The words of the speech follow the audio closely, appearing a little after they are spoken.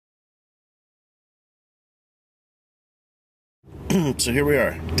So here we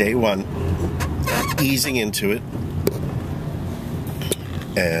are, day one, easing into it,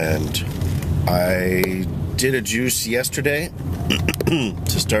 and I did a juice yesterday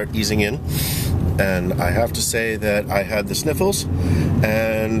to start easing in, and I have to say that I had the sniffles,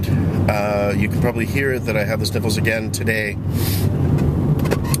 and you can probably hear that I have the sniffles again today,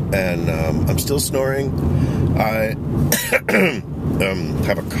 and I'm still snoring. I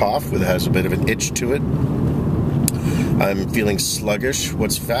have a cough that has a bit of an itch to it. I'm feeling sluggish.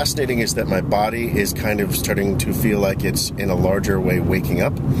 What's fascinating is that my body is kind of starting to feel like it's in a larger way waking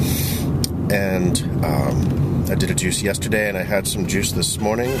up. And I did a juice yesterday, and I had some juice this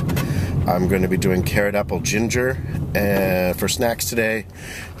morning. I'm going to be doing carrot, apple, ginger for snacks today,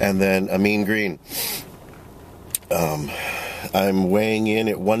 and then a mean green. I'm weighing in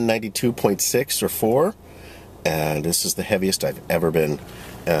at 192.6 or 4, and this is the heaviest I've ever been.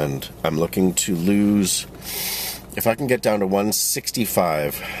 And I'm looking to lose, if I can get down to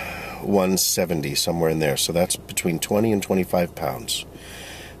 165, 170, somewhere in there. So that's between 20 and 25 pounds.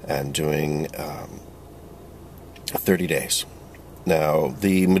 And doing 30 days. Now,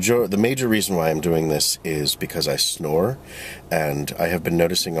 the major reason why I'm doing this is because I snore, and I have been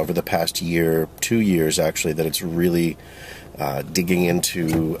noticing over the past year, 2 years actually, that it's really digging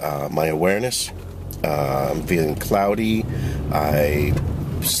into my awareness. I'm feeling cloudy. I'm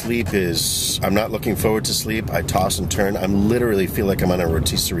not looking forward to sleep. I toss and turn. I literally feel like I'm on a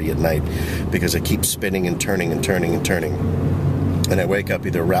rotisserie at night because I keep spinning and turning and turning and turning. And I wake up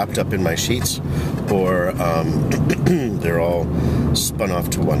either wrapped up in my sheets or they're all spun off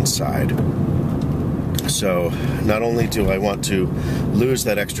to one side. So not only do I want to lose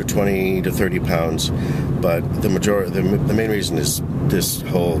that extra 20 to 30 pounds, but the main reason is this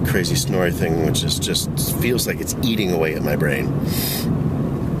whole crazy snoring thing, which is just feels like it's eating away at my brain.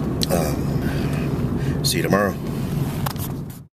 See you tomorrow.